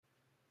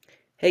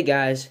Hey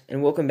guys,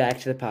 and welcome back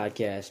to the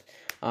podcast.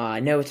 I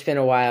know it's been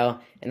a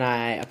while, and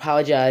I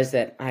apologize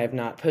that I have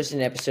not posted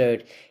an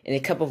episode in a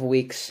couple of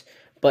weeks,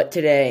 but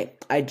today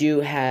I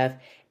do have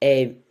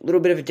a little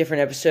bit of a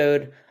different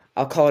episode.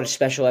 I'll call it a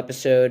special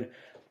episode,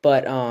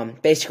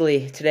 but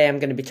basically today I'm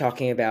going to be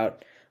talking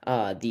about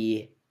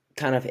the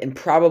kind of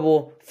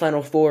improbable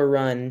Final Four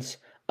runs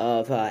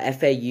of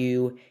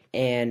FAU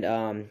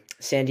and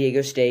San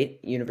Diego State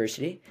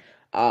University,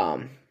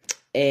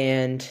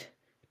 and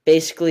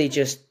basically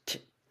just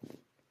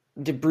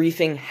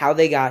debriefing how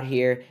they got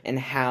here and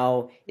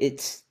how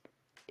it's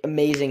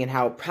amazing and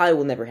how it probably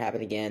will never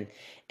happen again,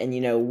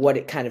 and what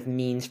it kind of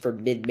means for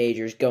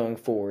mid-majors going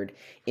forward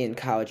in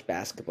college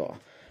basketball.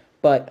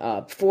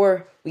 But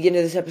before we get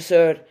into this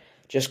episode,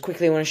 just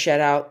quickly want to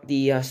shout out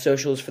the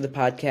socials for the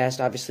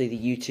podcast. Obviously the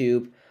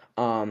YouTube,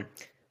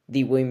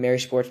 the William Mary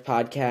Sports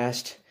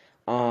Podcast,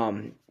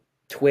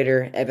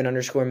 Twitter,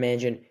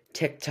 Evan_Mansion,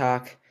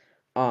 TikTok,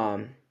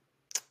 WM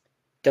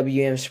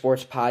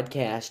Sports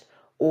Podcast,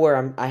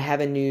 or I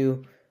have a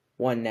new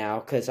one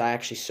now because I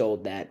actually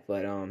sold that,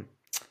 but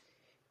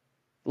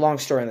long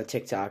story on the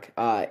TikTok.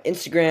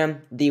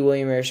 Instagram, the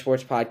William Mary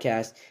Sports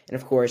Podcast, and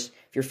of course,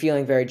 if you're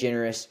feeling very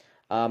generous,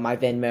 my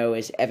Venmo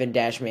is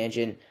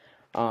Evan_Mansion.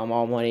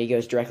 All money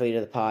goes directly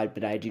to the pod,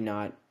 but I do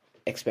not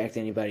expect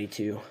anybody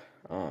to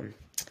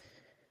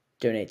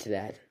donate to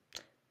that.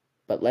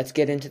 But let's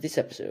get into this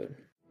episode.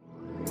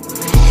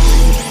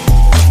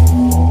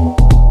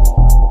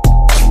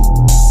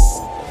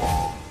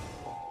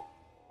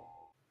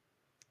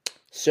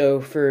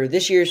 So for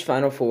this year's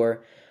Final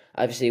Four,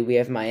 obviously we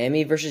have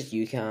Miami versus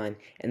UConn,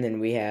 and then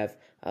we have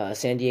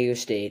San Diego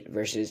State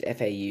versus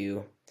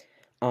FAU.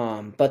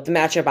 But the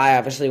matchup I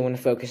obviously want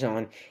to focus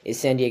on is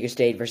San Diego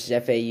State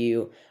versus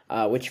FAU,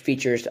 which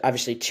features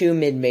obviously two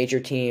mid-major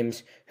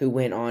teams who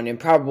went on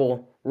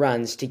improbable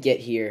runs to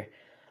get here.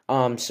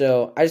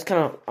 So I'm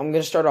going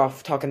to start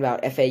off talking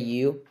about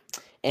FAU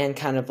and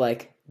kind of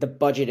like the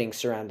budgeting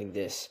surrounding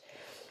this.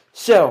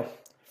 So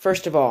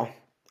first of all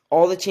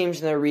the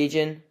teams in the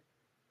region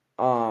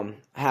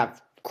have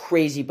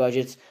crazy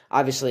budgets.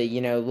 Obviously,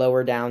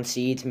 lower down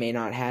seeds may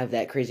not have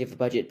that crazy of a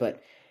budget,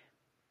 but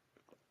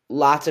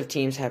lots of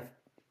teams have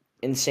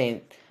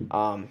insane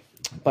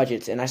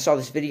budgets. And I saw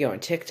this video on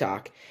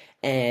TikTok,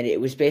 and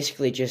it was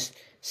basically just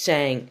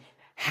saying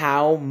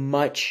how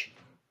much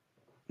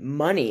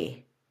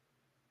money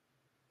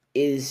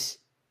is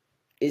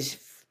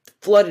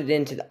flooded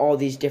into all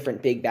these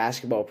different big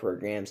basketball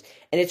programs,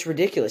 and it's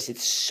ridiculous.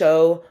 It's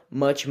so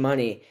much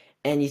money,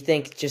 and you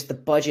think just the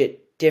budget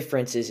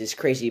differences is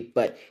crazy,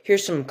 but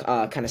here's some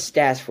kind of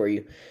stats for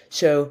you.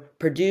 So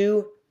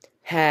Purdue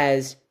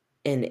has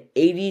an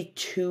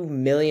 $82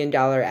 million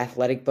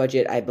athletic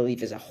budget, I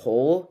believe, as a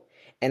whole,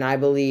 and I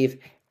believe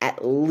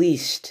at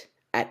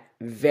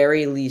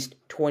very least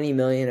 $20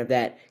 million of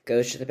that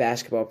goes to the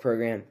basketball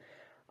program.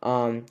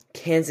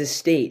 Kansas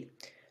State,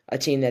 a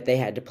team that they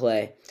had to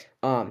play,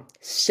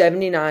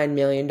 $79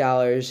 million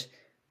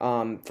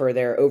for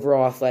their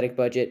overall athletic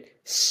budget.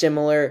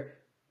 Similar,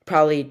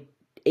 probably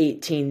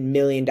 $18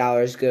 million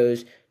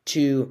goes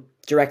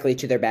directly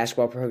to their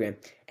basketball program.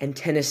 And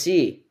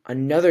Tennessee,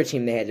 another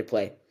team they had to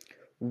play,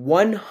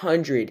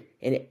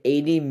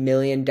 $180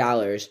 million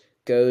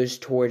goes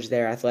towards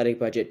their athletic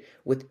budget,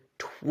 with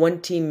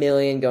 $20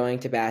 million going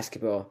to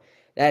basketball.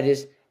 That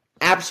is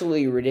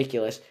absolutely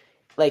ridiculous.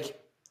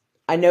 Like,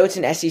 I know it's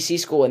an SEC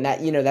school, and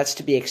that that's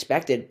to be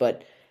expected,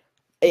 but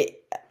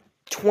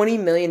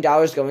 $20 million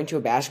going to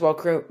a basketball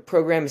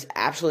program is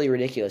absolutely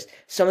ridiculous.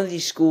 Some of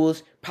these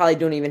schools probably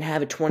don't even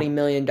have a $20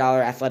 million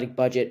athletic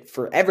budget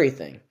for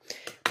everything.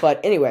 But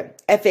anyway,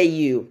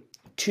 FAU,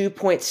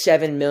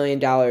 $2.7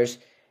 million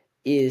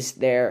is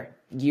their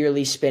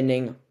yearly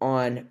spending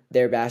on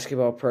their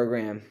basketball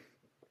program.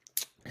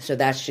 So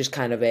that's just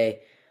kind of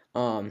a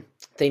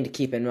thing to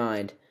keep in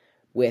mind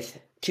with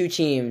two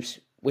teams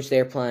which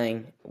they're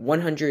playing.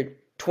 $120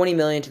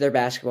 million to their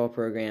basketball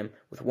program,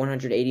 with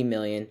 $180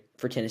 million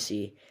for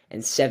Tennessee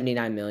and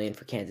 $79 million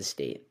for Kansas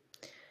State.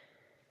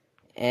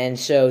 And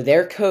so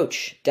their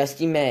coach,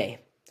 Dusty May,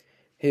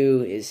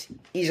 who is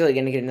easily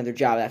going to get another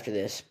job after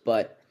this,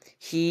 but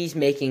he's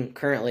making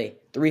currently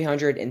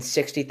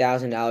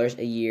 $360,000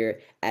 a year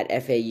at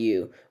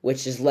FAU,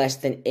 which is less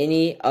than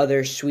any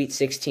other Sweet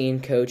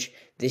 16 coach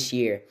this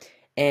year.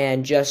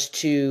 And just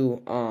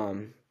to,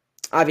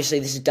 obviously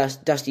this is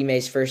Dusty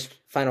May's first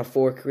Final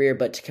Four career,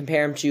 but to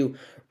compare him to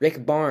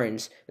Rick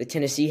Barnes, the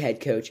Tennessee head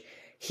coach,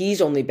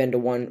 he's only been to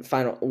one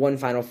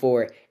Final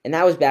Four, and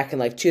that was back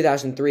in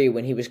 2003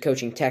 when he was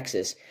coaching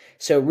Texas.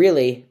 So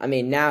really, I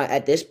mean, now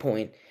at this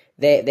point,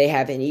 they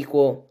have an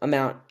equal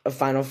amount of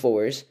Final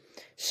Fours.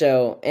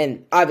 So,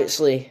 and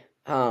obviously,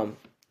 FAU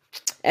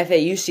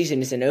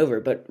season isn't over,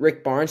 but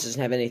Rick Barnes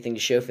doesn't have anything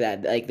to show for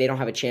that. They don't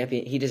have a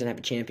champion. He doesn't have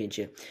a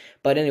championship.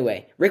 But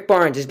anyway, Rick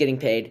Barnes is getting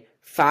paid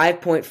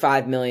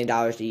 $5.5 million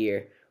a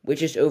year,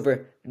 which is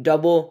over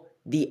double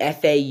the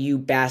FAU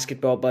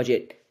basketball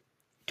budget.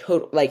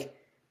 Total,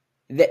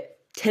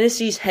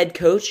 Tennessee's head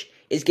coach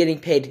is getting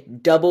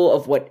paid double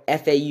of what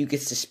FAU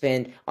gets to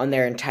spend on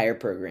their entire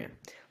program.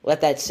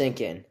 Let that sink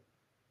in.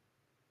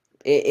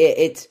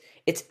 It's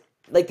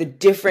like the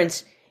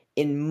difference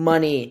in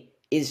money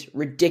is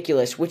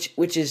ridiculous,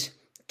 which is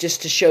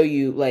just to show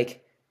you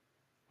like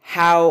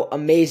how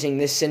amazing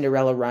this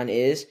Cinderella run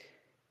is.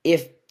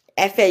 If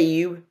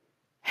FAU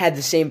had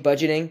the same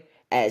budgeting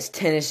as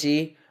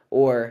Tennessee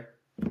or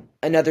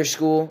another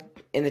school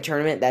in the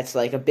tournament that's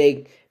like a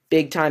big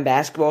time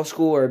basketball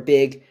school or a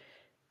big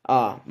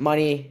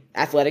money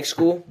athletic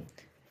school,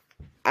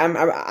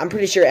 I'm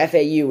pretty sure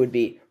FAU would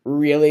be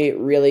really,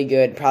 really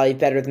good, probably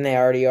better than they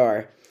already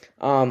are.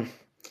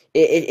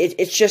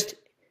 It's just,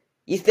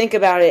 you think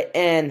about it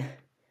and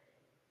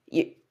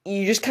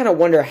you just kind of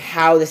wonder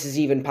how this is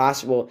even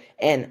possible.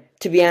 And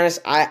to be honest,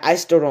 I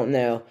still don't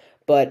know.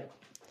 But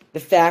the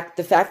fact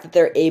that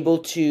they're able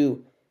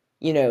to,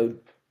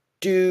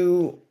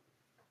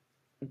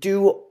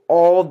 do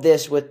all of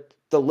this with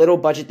the little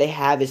budget they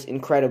have is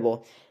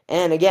incredible.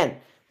 And again,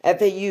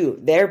 FAU,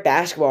 their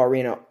basketball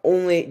arena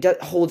only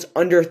holds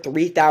under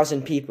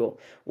 3,000 people,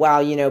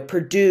 while,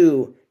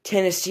 Purdue,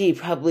 Tennessee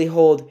probably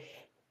hold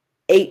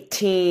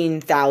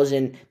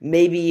 18,000,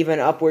 maybe even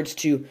upwards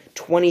to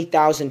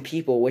 20,000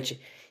 people, which,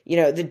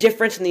 the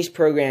difference in these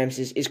programs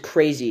is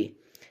crazy.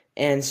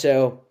 And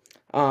so,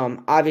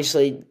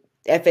 obviously,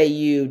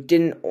 FAU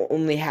didn't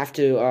only have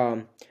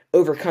to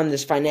overcome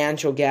this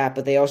financial gap,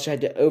 but they also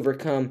had to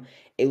overcome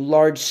a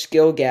large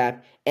skill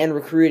gap and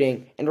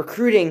recruiting. And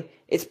recruiting,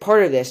 it's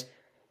part of this.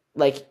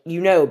 Like,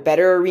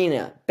 better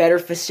arena, better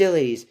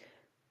facilities,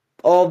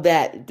 all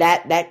that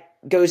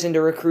goes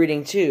into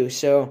recruiting too.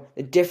 So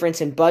the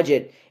difference in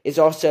budget is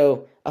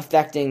also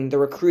affecting the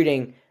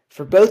recruiting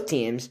for both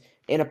teams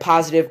in a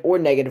positive or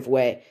negative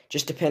way,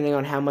 just depending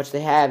on how much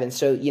they have. And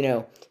so,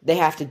 they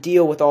have to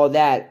deal with all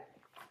that.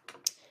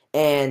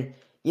 And,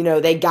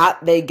 they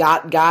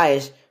got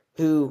guys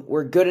who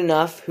were good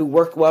enough, who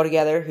worked well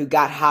together, who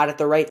got hot at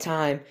the right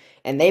time,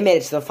 and they made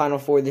it to the Final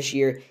Four this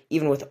year.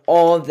 Even with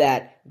all of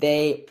that,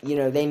 they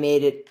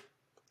made it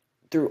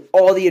through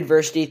all the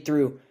adversity,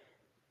 through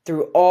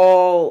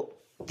all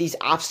these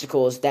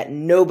obstacles that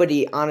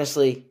nobody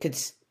honestly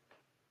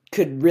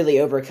could really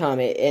overcome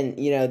it.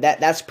 And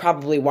that's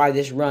probably why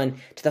this run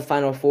to the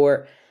Final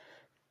Four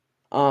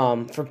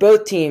for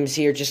both teams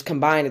here just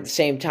combined at the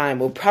same time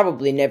will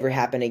probably never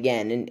happen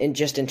again, in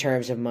just in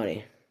terms of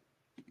money.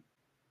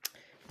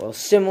 Well,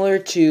 similar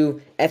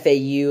to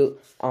FAU,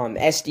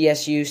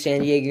 SDSU,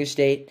 San Diego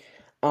State,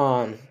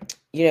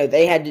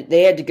 they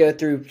had to go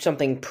through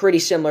something pretty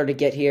similar to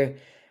get here.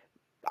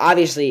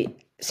 Obviously,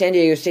 San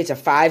Diego State's a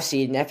 5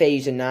 seed and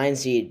FAU's a 9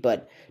 seed,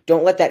 but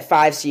don't let that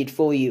 5 seed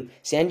fool you.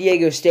 San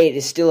Diego State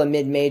is still a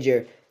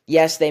mid-major.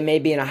 Yes, they may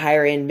be in a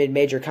higher-end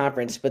mid-major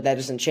conference, but that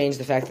doesn't change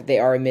the fact that they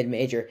are a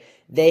mid-major.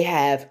 They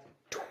have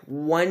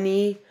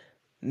 $20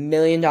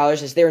 million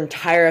as their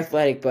entire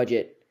athletic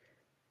budget.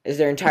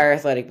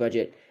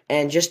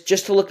 And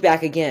just to look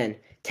back again,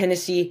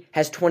 Tennessee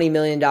has $20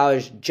 million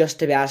just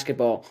to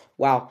basketball,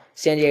 while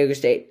San Diego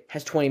State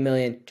has $20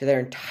 million to their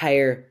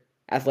entire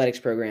athletics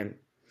program.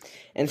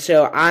 And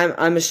so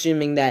I'm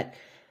assuming that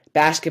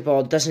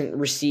basketball doesn't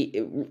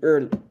receive,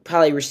 or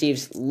probably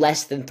receives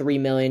less than $3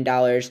 million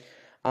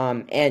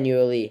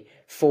annually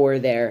for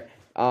their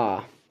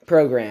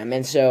program.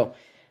 And so,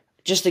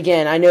 just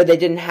again, I know they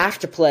didn't have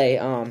to play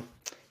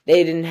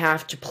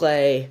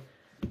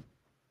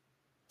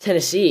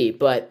Tennessee,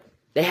 but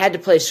they had to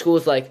play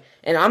schools like,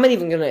 and I'm not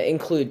even going to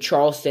include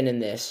Charleston in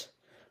this.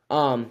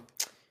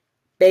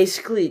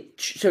 Basically,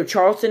 so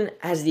Charleston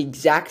has the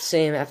exact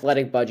same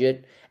athletic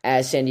budget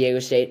as San Diego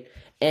State,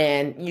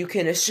 and you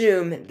can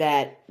assume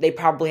that they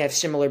probably have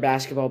similar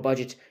basketball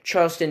budgets.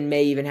 Charleston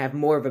may even have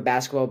more of a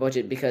basketball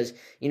budget because,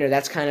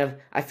 that's kind of,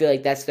 I feel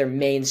like that's their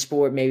main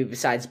sport, maybe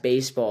besides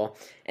baseball.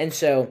 And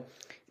so,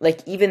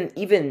 like, even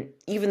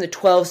the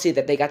 12 seed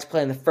that they got to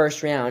play in the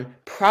first round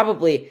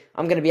probably,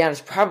 I'm going to be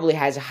honest, probably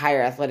has a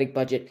higher athletic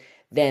budget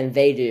than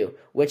they do,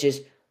 which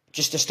is,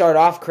 just to start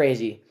off,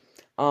 crazy.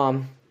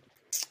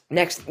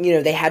 Next,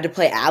 they had to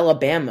play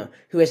Alabama,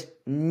 who has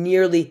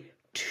nearly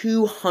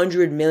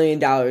 $200 million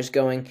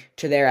going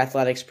to their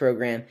athletics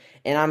program,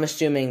 and I'm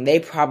assuming they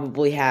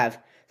probably have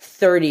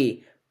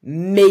 $30,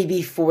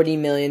 maybe $40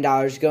 million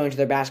going to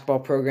their basketball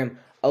program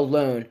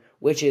alone,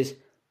 which is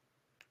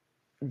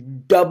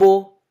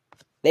double.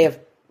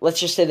 Let's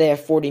just say they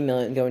have $40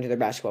 million going to their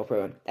basketball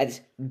program. That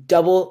is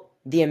double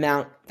the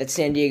amount that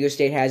San Diego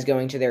State has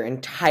going to their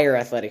entire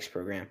athletics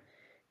program.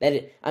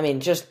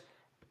 Just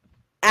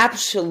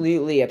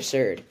absolutely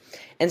absurd.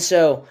 And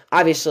so,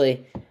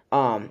 obviously,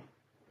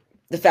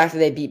 the fact that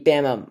they beat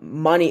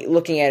Bama,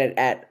 looking at it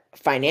at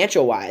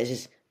financial-wise,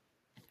 is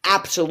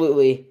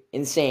absolutely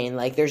insane.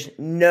 Like, there's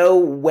no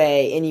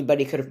way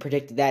anybody could have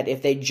predicted that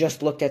if they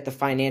just looked at the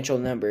financial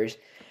numbers.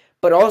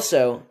 But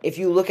also, if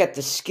you look at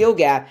the skill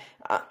gap,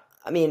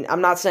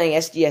 I'm not saying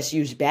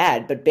SDSU's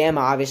bad, but Bama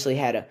obviously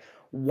had a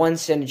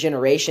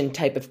once-in-a-generation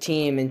type of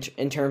team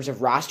in terms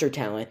of roster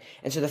talent.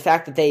 And so the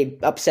fact that they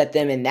upset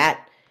them in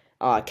that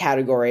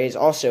category is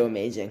also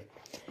amazing.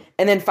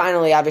 And then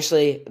finally,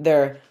 obviously,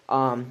 their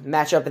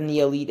matchup in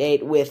the Elite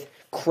Eight with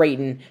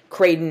Creighton.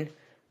 Creighton,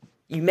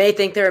 you may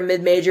think they're a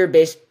mid-major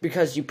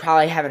because you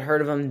probably haven't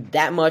heard of them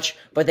that much,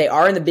 but they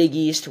are in the Big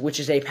East,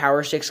 which is a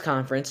Power 6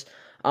 conference.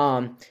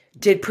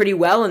 Did pretty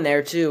well in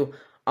there, too.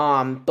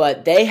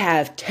 But they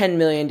have $10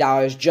 million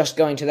just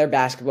going to their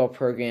basketball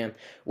program,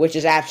 which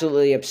is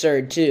absolutely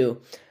absurd,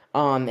 too.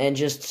 And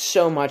just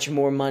so much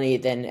more money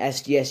than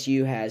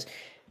SDSU has.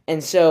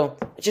 And so,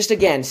 just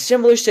again,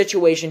 similar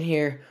situation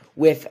here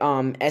with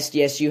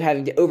SDSU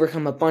having to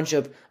overcome a bunch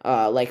of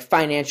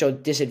financial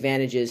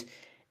disadvantages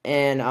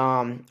and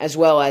as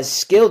well as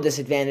skill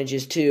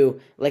disadvantages too,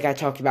 like I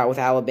talked about with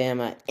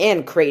Alabama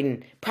and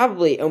Creighton.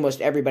 Probably almost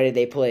everybody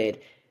they played.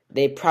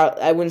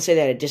 I wouldn't say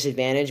they had a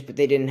disadvantage, but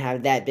they didn't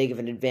have that big of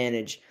an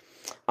advantage.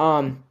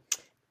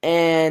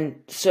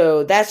 And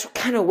so that's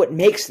kind of what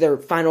makes their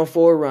Final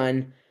Four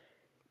run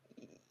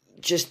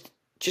just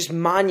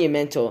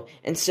monumental.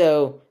 And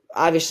so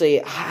obviously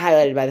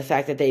highlighted by the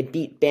fact that they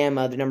beat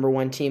Bama, the number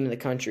 1 team in the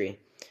country.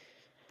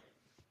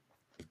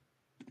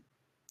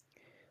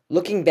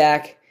 Looking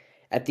back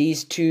at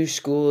these two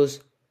schools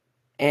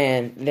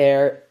and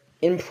their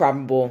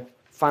improbable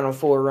Final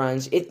Four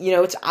runs,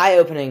 it's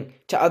eye-opening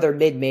to other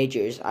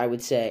mid-majors, I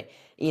would say.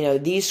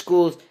 These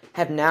schools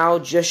have now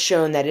just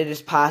shown that it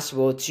is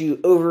possible to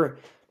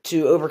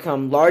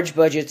overcome large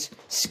budgets,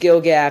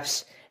 skill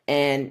gaps,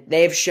 and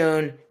they've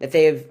shown that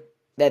they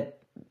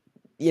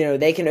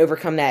can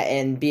overcome that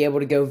and be able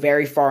to go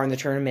very far in the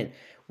tournament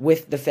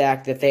with the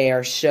fact that they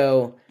are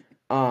so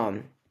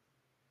I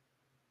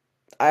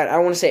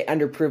don't want to say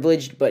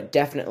underprivileged, but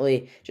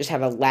definitely just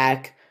have a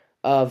lack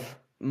of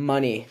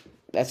money.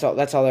 That's all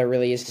there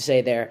really is to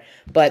say there.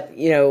 But,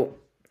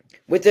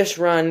 with this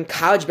run,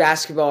 college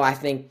basketball, I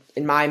think,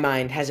 in my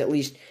mind, has at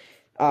least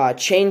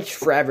changed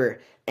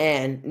forever.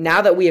 And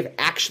now that we have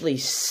actually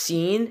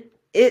seen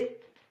it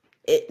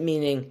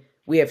meaning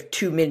we have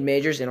 2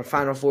 mid-majors in a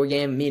Final Four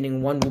game,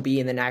 meaning one will be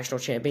in the national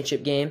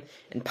championship game,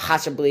 and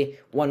possibly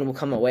one will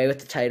come away with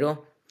the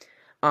title.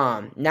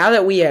 Now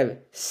that we have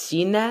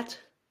seen that,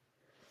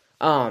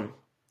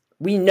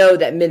 we know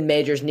that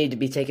mid-majors need to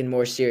be taken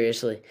more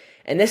seriously.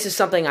 And this is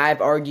something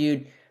I've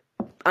argued.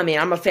 I mean,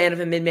 I'm a fan of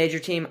a mid-major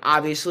team,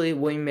 obviously,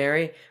 William &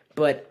 Mary,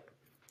 but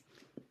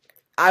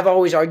I've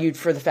always argued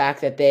for the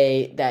fact that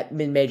that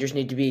mid-majors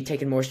need to be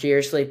taken more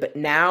seriously. But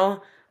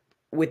now,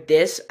 with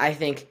this, I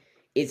think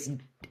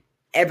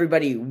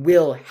everybody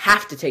will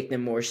have to take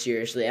them more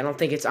seriously. I don't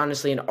think it's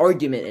honestly an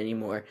argument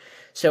anymore.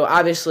 So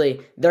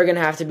obviously, they're going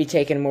to have to be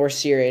taken more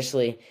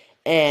seriously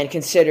and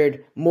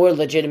considered more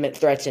legitimate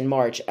threats in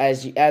March,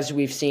 as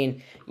we've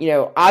seen.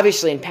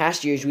 Obviously in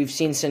past years we've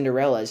seen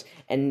Cinderellas,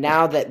 and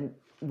now that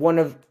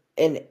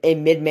a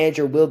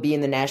mid-major will be in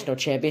the national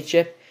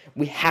championship,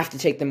 we have to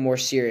take them more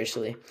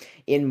seriously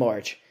in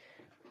March.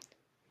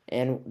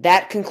 And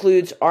that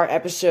concludes our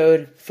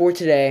episode for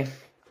today.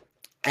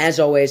 As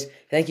always,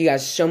 thank you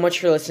guys so much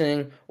for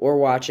listening or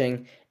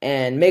watching,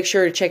 and make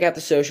sure to check out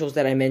the socials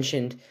that I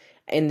mentioned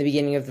in the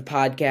beginning of the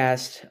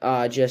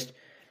podcast, just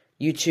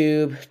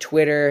YouTube,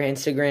 Twitter,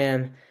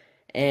 Instagram,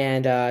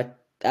 and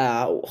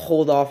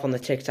hold off on the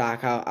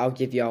TikTok. I'll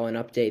give y'all an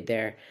update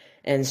there.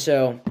 And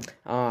so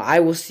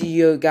I will see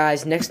you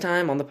guys next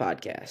time on the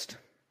podcast.